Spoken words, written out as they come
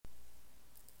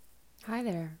Hi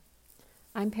there.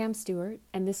 I'm Pam Stewart,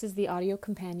 and this is the audio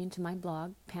companion to my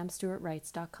blog,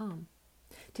 pamstewartwrites.com.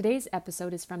 Today's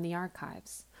episode is from the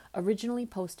archives. Originally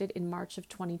posted in March of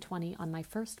 2020 on my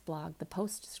first blog, The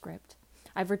Postscript,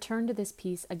 I've returned to this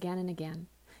piece again and again,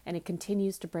 and it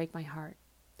continues to break my heart.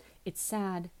 It's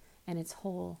sad, and it's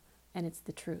whole, and it's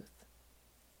the truth.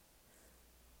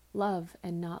 Love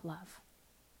and not love.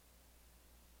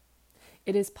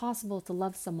 It is possible to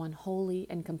love someone wholly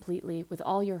and completely with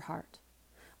all your heart,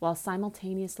 while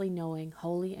simultaneously knowing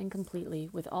wholly and completely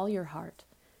with all your heart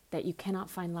that you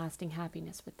cannot find lasting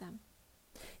happiness with them.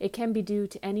 It can be due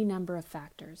to any number of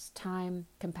factors: time,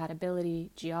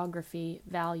 compatibility, geography,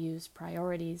 values,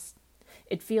 priorities.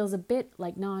 It feels a bit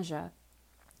like nausea,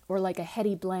 or like a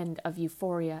heady blend of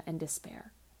euphoria and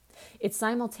despair. It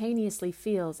simultaneously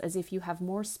feels as if you have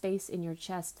more space in your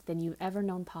chest than you've ever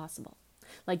known possible,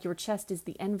 like your chest is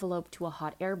the envelope to a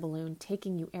hot air balloon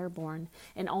taking you airborne,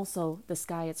 and also the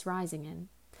sky it's rising in.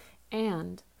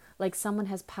 And like someone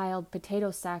has piled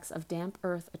potato sacks of damp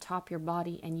earth atop your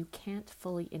body and you can't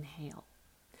fully inhale.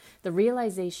 The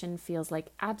realization feels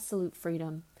like absolute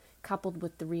freedom, coupled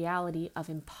with the reality of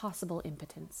impossible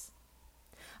impotence.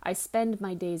 I spend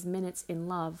my days minutes in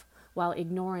love while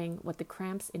ignoring what the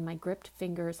cramps in my gripped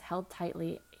fingers held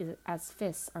tightly as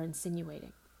fists are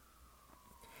insinuating.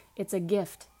 It's a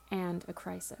gift and a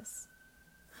crisis.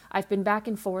 I've been back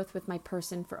and forth with my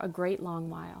person for a great long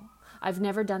while. I've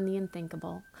never done the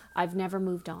unthinkable. I've never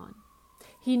moved on.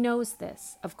 He knows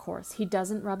this, of course. He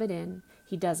doesn't rub it in.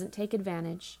 He doesn't take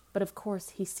advantage. But of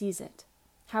course he sees it.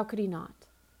 How could he not?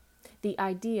 The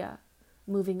idea,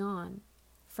 moving on,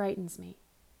 frightens me.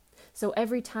 So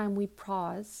every time we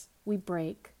pause, we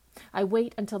break, I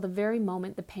wait until the very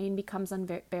moment the pain becomes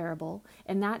unbearable,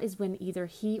 and that is when either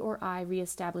he or I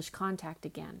reestablish contact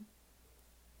again.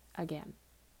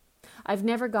 I've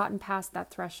never gotten past that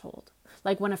threshold.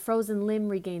 Like when a frozen limb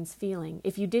regains feeling,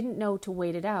 if you didn't know to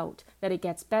wait it out, that it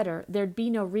gets better, there'd be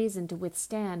no reason to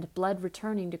withstand blood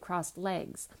returning to crossed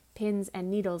legs, pins and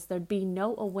needles. There'd be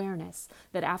no awareness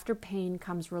that after pain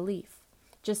comes relief,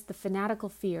 just the fanatical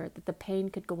fear that the pain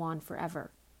could go on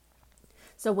forever.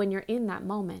 So when you're in that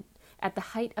moment, at the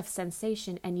height of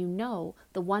sensation, and you know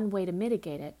the one way to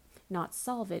mitigate it, not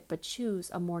solve it, but choose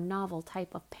a more novel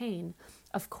type of pain,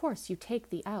 of course you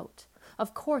take the out.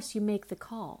 Of course you make the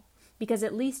call, because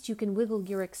at least you can wiggle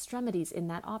your extremities in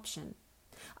that option.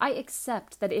 I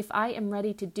accept that if I am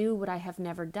ready to do what I have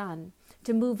never done,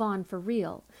 to move on for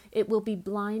real, it will be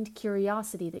blind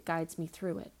curiosity that guides me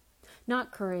through it.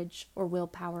 Not courage or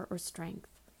willpower or strength.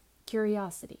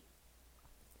 Curiosity.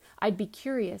 I'd be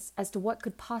curious as to what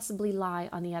could possibly lie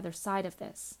on the other side of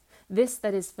this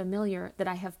that is familiar, that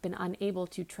I have been unable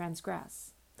to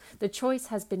transgress. The choice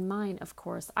has been mine, of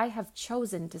course. I have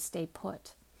chosen to stay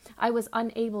put. I was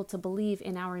unable to believe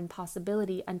in our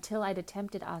impossibility until I'd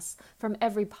attempted us from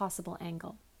every possible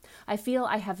angle. I feel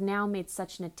I have now made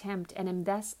such an attempt and am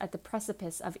thus at the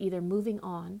precipice of either moving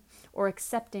on or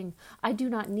accepting I do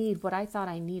not need what I thought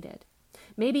I needed.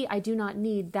 Maybe I do not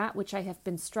need that which I have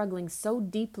been struggling so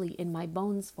deeply in my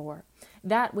bones for,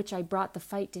 that which I brought the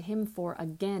fight to him for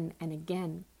again and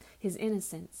again, his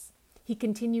innocence. He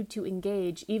continued to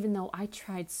engage even though I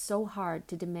tried so hard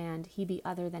to demand he be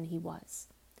other than he was.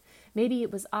 Maybe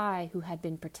it was I who had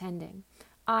been pretending,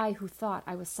 I who thought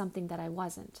I was something that I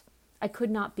wasn't. I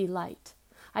could not be light.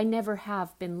 I never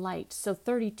have been light, so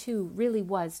 32 really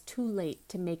was too late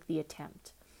to make the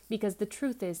attempt, because the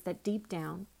truth is that deep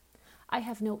down, I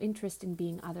have no interest in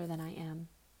being other than I am.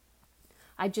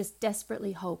 I just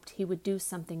desperately hoped he would do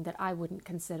something that I wouldn't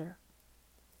consider.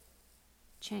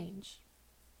 Change.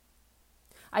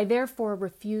 I therefore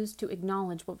refused to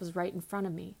acknowledge what was right in front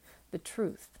of me, the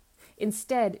truth,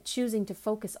 instead choosing to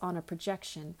focus on a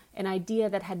projection, an idea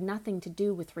that had nothing to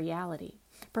do with reality.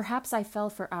 Perhaps I fell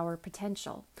for our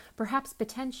potential. Perhaps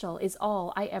potential is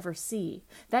all I ever see.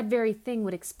 That very thing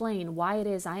would explain why it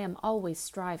is I am always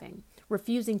striving,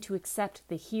 refusing to accept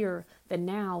the here, the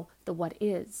now, the what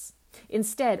is.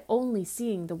 Instead, only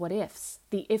seeing the what ifs,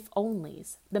 the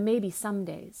if-onlys, the maybe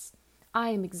somedays. I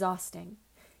am exhausting.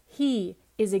 He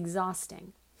is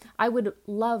exhausting. I would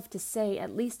love to say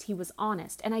at least he was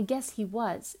honest, and I guess he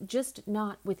was, just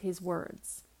not with his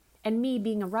words. And me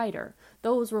being a writer,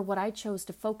 those were what I chose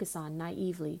to focus on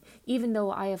naively, even though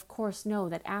I of course know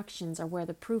that actions are where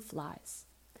the proof lies.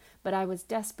 But I was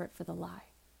desperate for the lie.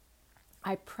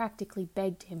 I practically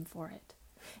begged him for it.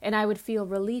 And I would feel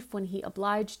relief when he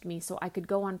obliged me so I could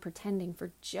go on pretending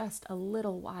for just a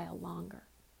little while longer.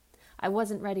 I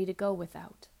wasn't ready to go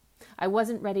without. I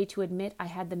wasn't ready to admit I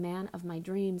had the man of my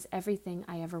dreams, everything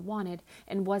I ever wanted,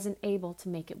 and wasn't able to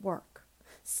make it work.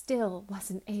 still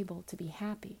wasn't able to be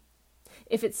happy.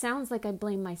 If it sounds like I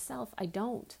blame myself, I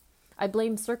don't. I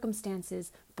blame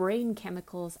circumstances, brain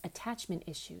chemicals, attachment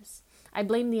issues. I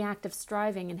blame the act of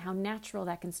striving and how natural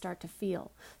that can start to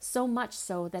feel, so much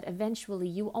so that eventually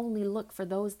you only look for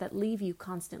those that leave you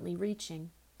constantly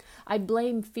reaching. I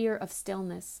blame fear of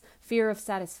stillness, fear of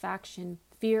satisfaction,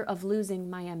 fear of losing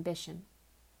my ambition.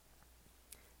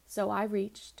 So I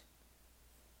reached,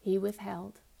 he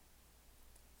withheld,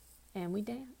 and we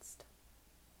danced.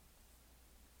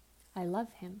 I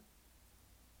love him.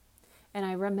 And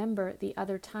I remember the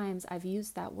other times I've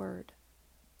used that word.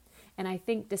 And I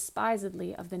think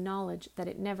despisedly of the knowledge that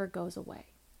it never goes away.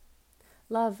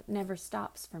 Love never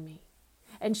stops for me.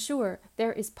 And sure,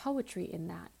 there is poetry in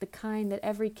that, the kind that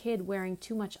every kid wearing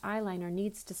too much eyeliner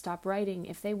needs to stop writing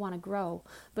if they want to grow,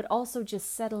 but also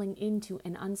just settling into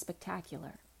an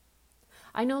unspectacular.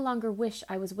 I no longer wish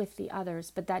I was with the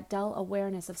others, but that dull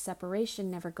awareness of separation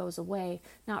never goes away,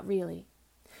 not really,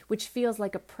 which feels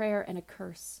like a prayer and a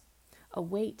curse, a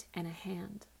weight and a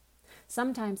hand.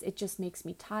 Sometimes it just makes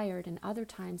me tired, and other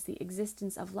times the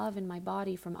existence of love in my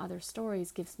body from other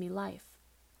stories gives me life.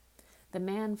 The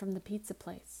man from the pizza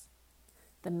place,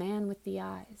 the man with the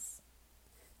eyes,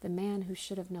 the man who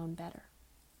should have known better.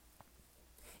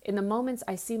 In the moments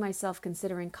I see myself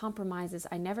considering compromises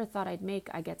I never thought I'd make,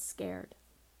 I get scared.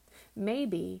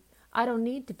 Maybe I don't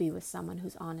need to be with someone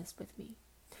who's honest with me.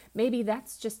 Maybe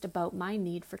that's just about my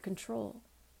need for control.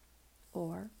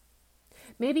 Or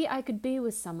maybe I could be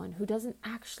with someone who doesn't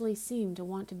actually seem to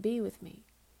want to be with me.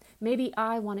 Maybe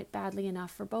I want it badly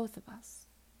enough for both of us.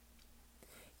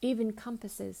 Even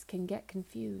compasses can get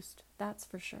confused, that's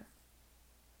for sure.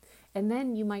 And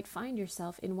then you might find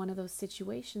yourself in one of those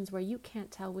situations where you can't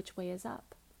tell which way is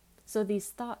up. So these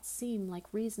thoughts seem like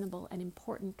reasonable and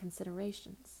important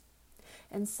considerations.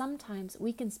 And sometimes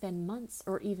we can spend months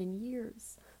or even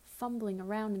years fumbling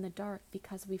around in the dark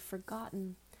because we've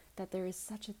forgotten that there is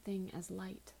such a thing as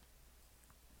light.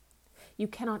 You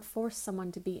cannot force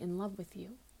someone to be in love with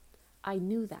you. I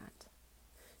knew that.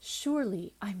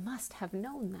 Surely I must have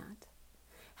known that.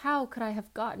 How could I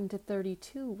have gotten to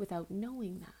 32 without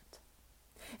knowing that?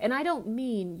 And I don't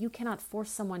mean you cannot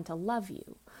force someone to love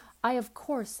you. I, of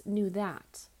course, knew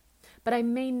that. But I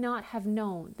may not have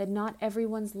known that not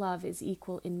everyone's love is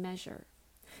equal in measure.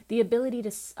 The ability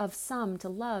of some to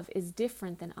love is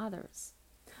different than others.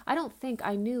 I don't think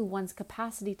I knew one's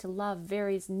capacity to love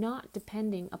varies not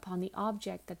depending upon the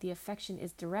object that the affection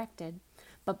is directed,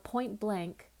 but point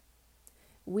blank,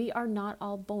 we are not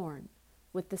all born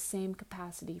with the same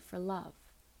capacity for love.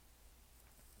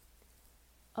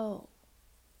 Oh,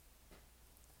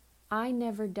 I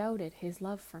never doubted his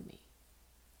love for me,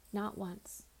 not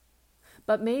once.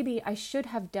 But maybe I should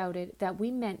have doubted that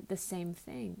we meant the same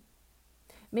thing.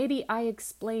 Maybe I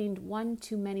explained one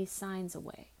too many signs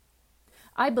away.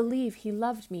 I believe he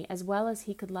loved me as well as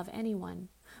he could love anyone.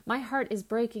 My heart is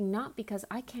breaking not because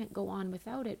I can't go on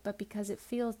without it, but because it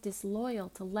feels disloyal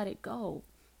to let it go,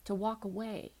 to walk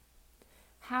away.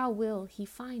 How will he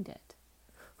find it?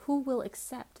 Who will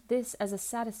accept this as a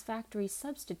satisfactory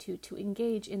substitute to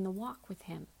engage in the walk with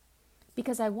him?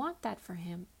 Because I want that for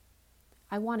him.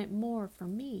 I want it more for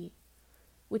me,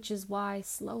 which is why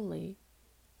slowly,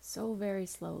 so very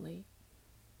slowly,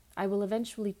 I will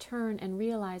eventually turn and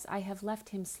realize I have left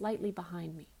him slightly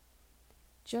behind me.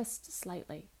 Just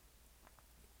slightly.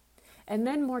 And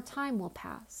then more time will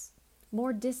pass.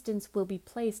 More distance will be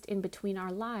placed in between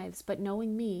our lives, but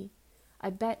knowing me, I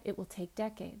bet it will take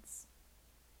decades.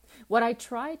 What I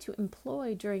try to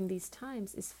employ during these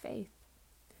times is faith.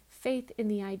 Faith in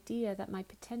the idea that my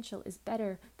potential is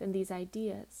better than these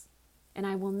ideas, and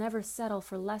I will never settle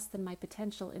for less than my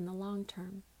potential in the long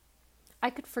term. I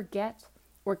could forget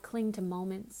or cling to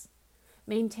moments,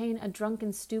 maintain a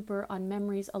drunken stupor on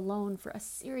memories alone for a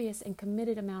serious and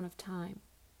committed amount of time.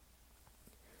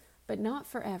 But not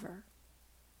forever.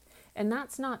 And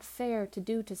that's not fair to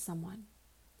do to someone.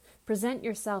 Present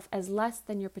yourself as less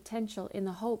than your potential in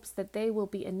the hopes that they will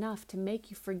be enough to make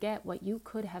you forget what you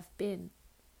could have been.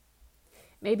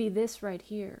 Maybe this right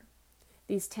here,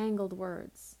 these tangled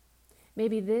words,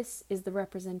 maybe this is the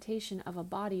representation of a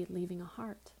body leaving a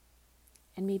heart.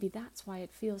 And maybe that's why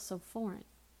it feels so foreign.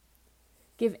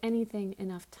 Give anything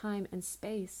enough time and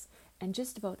space, and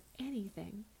just about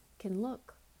anything can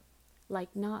look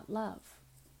like not love.